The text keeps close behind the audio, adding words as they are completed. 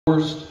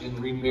divorced and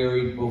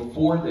remarried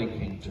before they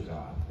came to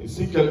God, Et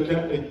si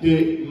quelqu'un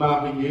était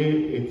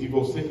marié et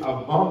divorcé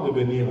avant de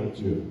venir à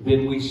Dieu,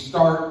 then we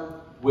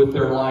start with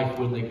their life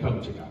when they come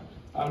to God.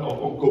 alors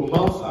on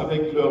commence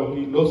avec leur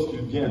vie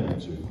lorsqu'ils viennent à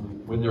Dieu.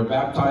 When they're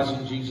baptized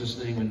in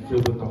Jesus' name and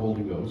filled with the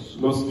Holy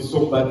Ghost. Lorsqu'ils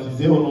sont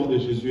baptisés au nom de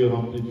Jésus et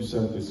remplis du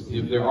Saint-Esprit.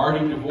 If they're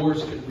already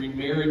divorced and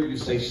remarried, we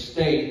say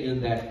stay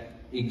in that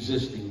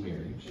existing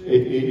marriage.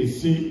 Et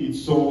si ils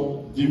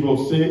sont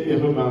divorcés et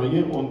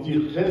remariés, on dit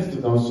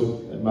reste dans ce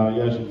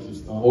mariage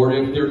existant. Or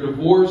if they're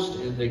divorced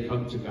and they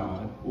come to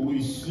God, Ou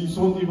s'ils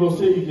sont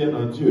divorcés, ils viennent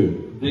à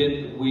Dieu.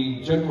 then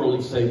we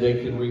generally say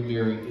they can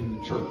remarry in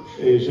the church.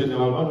 Et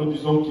généralement, nous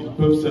disons qu'ils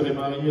peuvent se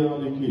remarier dans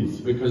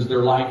l'Église. Because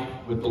their life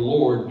with the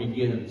Lord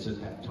begins at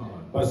that time.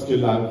 Parce que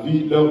leur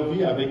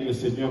vie avec le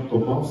Seigneur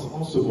commence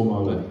en ce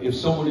moment-là. If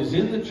someone is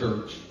in the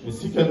church Mais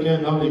si quelqu'un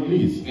est dans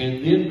l'Église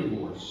and then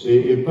divorced,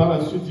 et par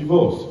la suite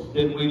divorce,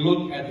 then we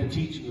look at the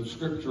teaching of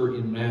Scripture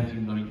in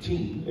Matthew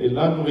 19. et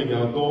là nous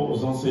regardons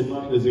aux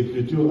enseignements des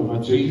Écritures en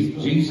Matthieu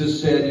 19.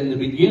 Jesus said in the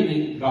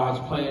beginning, God's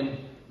plan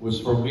was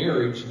for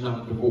marriage,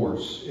 not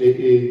divorce.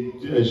 Et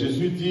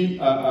Jésus dit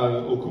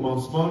au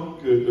commencement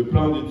que le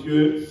plan de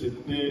Dieu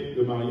c'était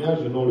le mariage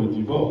et non le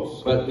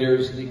divorce. But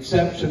there's an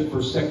exception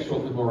for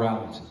sexual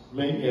immorality.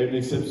 Mais il y a une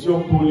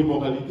exception pour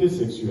l'immoralité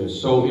sexuelle.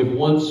 So if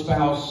one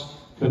spouse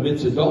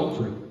commits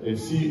adultery, Et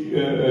si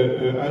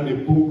un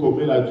époux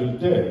commet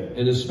l'adultère,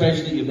 and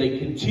especially if they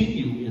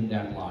continue in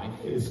that life,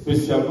 et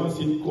spécialement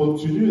s'il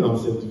continue dans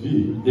cette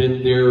vie,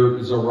 then there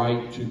is a right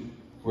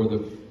for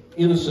the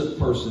innocent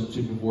person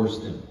to divorce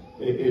them.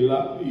 et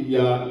là il y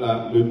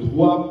a le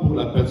droit pour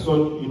la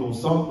personne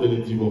innocente de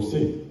les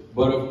divorcer.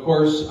 But of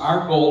course,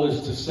 our goal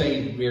is to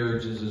save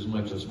marriages as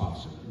much as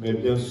possible. Mais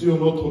bien sûr,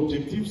 notre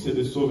objectif, c'est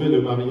de sauver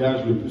le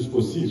mariage le plus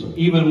possible.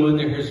 Even when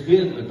there has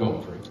been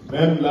adultery.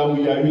 Même là où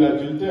il y a eu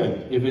l'adultère.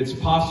 If it's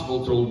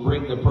possible to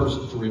bring the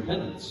person to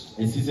repentance.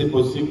 Et si c'est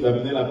possible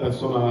d'amener la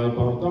personne à la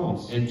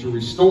repentance. And to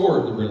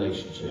restore the Et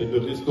relationship. de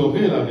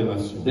restaurer la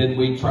relation. Then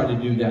we try to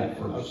do that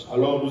first.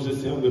 Alors nous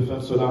essayons de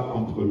faire cela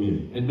en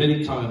premier. And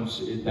many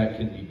times that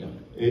can be done.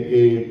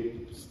 Et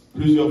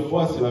plusieurs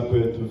fois, cela peut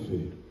être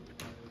fait.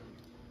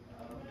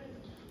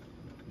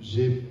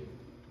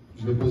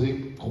 Je vais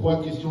poser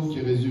 3 questions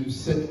qui résument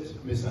 7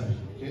 messages.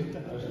 Okay?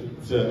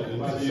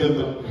 La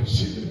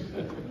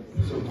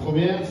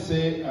première,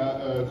 c'est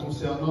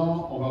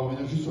concernant, on va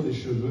revenir juste sur les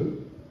cheveux.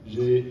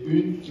 J'ai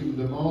une qui me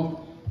demande,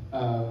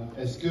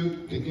 est-ce que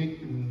quelqu'un,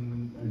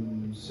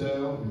 une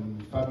sœur,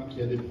 une femme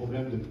qui a des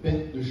problèmes de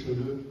perte de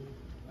cheveux,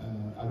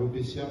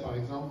 alopécia par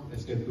exemple,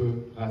 est-ce qu'elle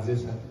peut raser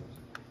sa tête?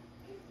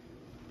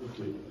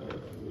 Okay.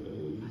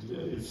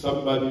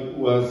 Somebody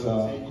who has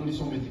c'est une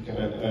condition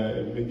médicale.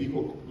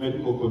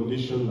 medical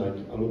condition like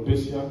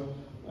alopecia,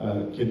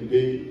 can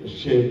they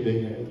shave their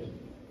head?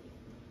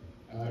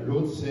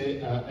 L'autre, c'est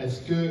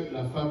est-ce que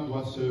la femme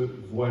doit se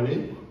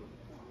voiler,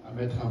 à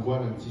mettre un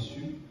voile, un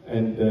tissu?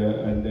 And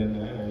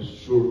then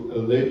should a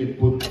lady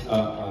put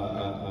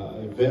a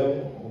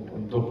veil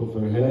on top of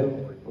her head?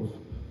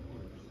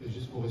 Et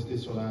juste pour rester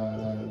sur la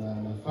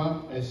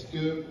femme, est-ce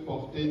que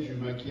porter du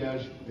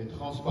maquillage mais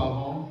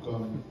transparent,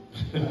 comme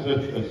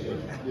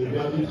des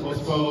vernis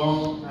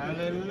transparents,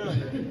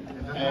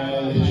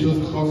 des choses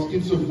qui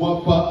ne se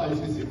voient pas,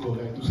 est-ce que c'est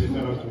correct ou c'est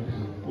faire un truc?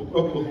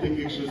 Pourquoi porter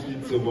quelque chose qui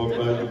ne se voit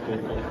pas?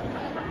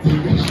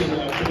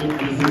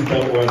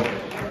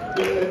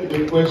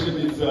 The question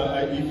is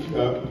if you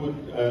put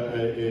a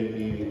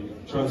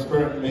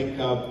transparent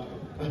makeup,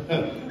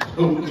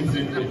 is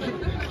it?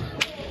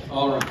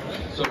 All right.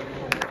 So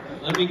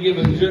let me give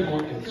a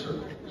general answer.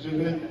 Je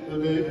vais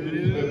donner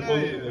une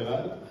réponse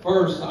générale.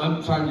 First,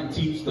 I'm trying to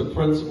teach the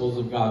principles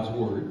of God's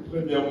Word.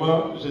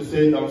 Premièrement,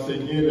 j'essaie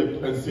d'enseigner le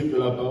principe de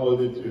la parole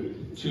de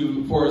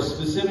Dieu. For a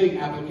specific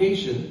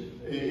application,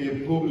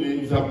 et pour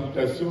les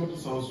applications qui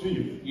s'en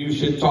suivent, you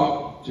should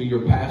talk to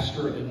your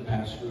pastor and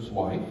pastor's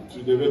wife.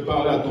 Tu devais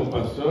parler à ton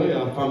pasteur et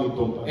à la femme de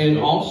ton pasteur. And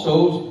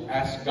also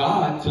ask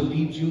God to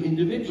lead you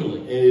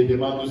individually. Et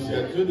demande aussi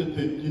à Dieu de te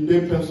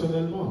guider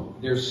personnellement.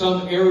 There's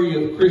some area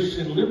of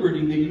Christian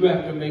liberty that you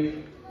have to make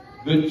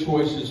good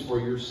choices for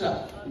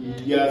yourself.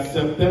 Il y a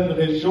certaines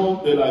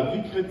régions de la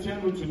vie chrétienne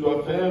où tu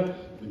dois faire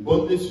de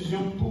bonnes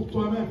décisions pour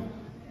toi-même.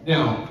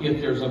 Now,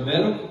 if there's a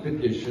medical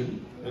condition,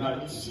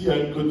 s'il y a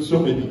une condition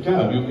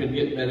médicale, you can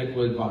get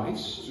medical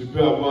advice. Tu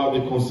peux avoir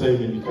des conseils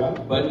médicaux.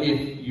 But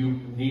if you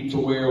need to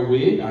wear a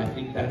wig, I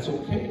think that's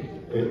okay.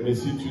 Mais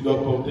si tu dois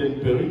porter une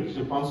perruque,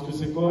 je pense que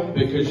c'est correct.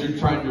 Because you're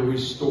trying to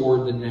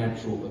restore the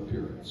natural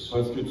appearance.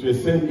 Parce que tu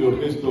essaies de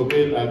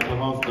restaurer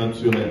l'apparence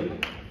naturelle.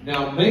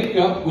 Now,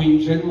 makeup we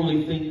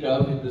generally think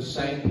of in the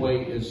same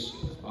way as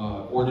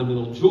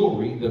ornamental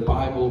jewelry. The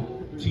Bible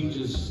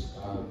teaches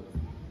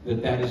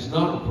that is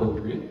not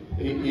appropriate.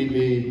 Et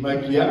les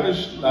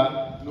maquillages,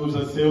 là, nous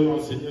enseignons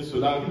d'enseigner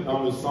cela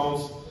dans le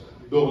sens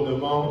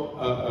d'ornement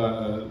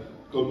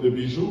comme de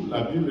bijoux.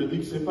 La Bible dit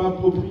que c'est pas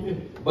approprié.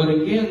 But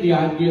again, the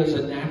idea is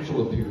a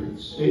natural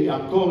appearance. Et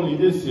encore,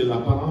 l'idée c'est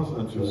l'apparence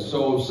naturelle.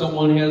 So if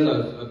someone has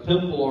a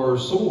pimple or a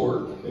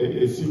sore,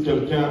 et si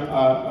quelqu'un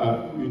a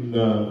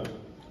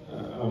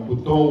un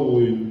bouton ou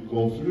une You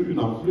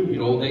enflure.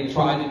 know, they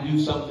try to do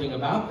something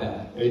about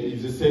that. Et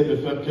ils essaient de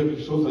faire quelque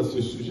chose à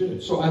ce sujet.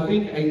 So I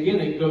think again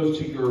it goes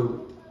to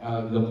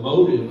the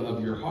motive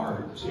of your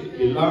heart.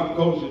 Et là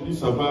encore, je dis,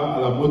 ça va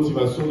à la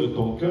motivation de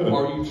ton cœur.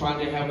 Are you trying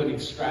to have an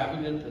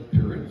extravagant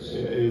appearance?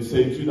 Et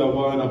essayes-tu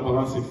d'avoir une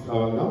apparence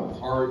extravagante?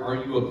 Are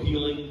you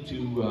appealing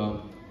to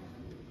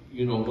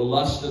you know, the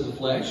lust of the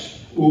flesh?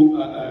 Ou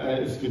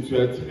est-ce que tu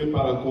es attiré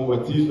par la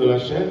convoitise de la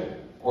chair?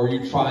 Or are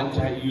you trying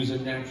to use a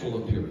natural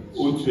appearance?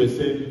 Ou tu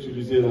essaies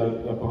d'utiliser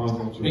l'apparence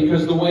naturelle?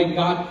 Because the way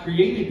God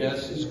created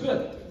us is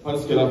good.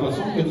 Parce que la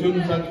façon que Dieu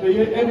nous a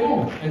créés est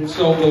bon. And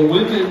so the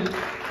women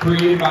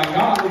created by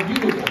God are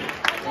beautiful.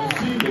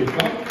 Ainsi, les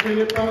femmes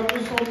créées par Dieu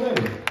sont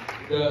belles.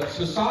 The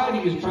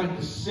society is trying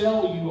to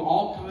sell you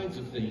all kinds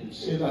of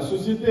things. Et la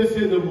société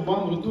essaie de vous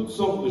vendre toutes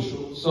sortes de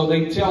choses. So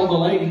they tell the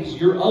ladies,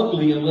 you're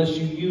ugly unless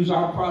you use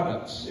our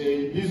products.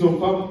 Et ils disent aux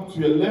femmes,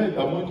 tu es laide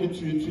à moins que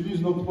tu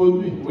utilises nos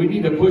produits. We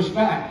need to push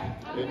back.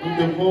 Et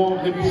nous devons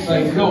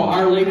Say, répondre. no,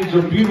 our ladies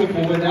are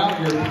beautiful without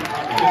your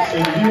products.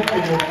 Et dire que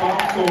nos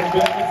femmes sont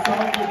belles sans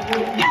nos produits.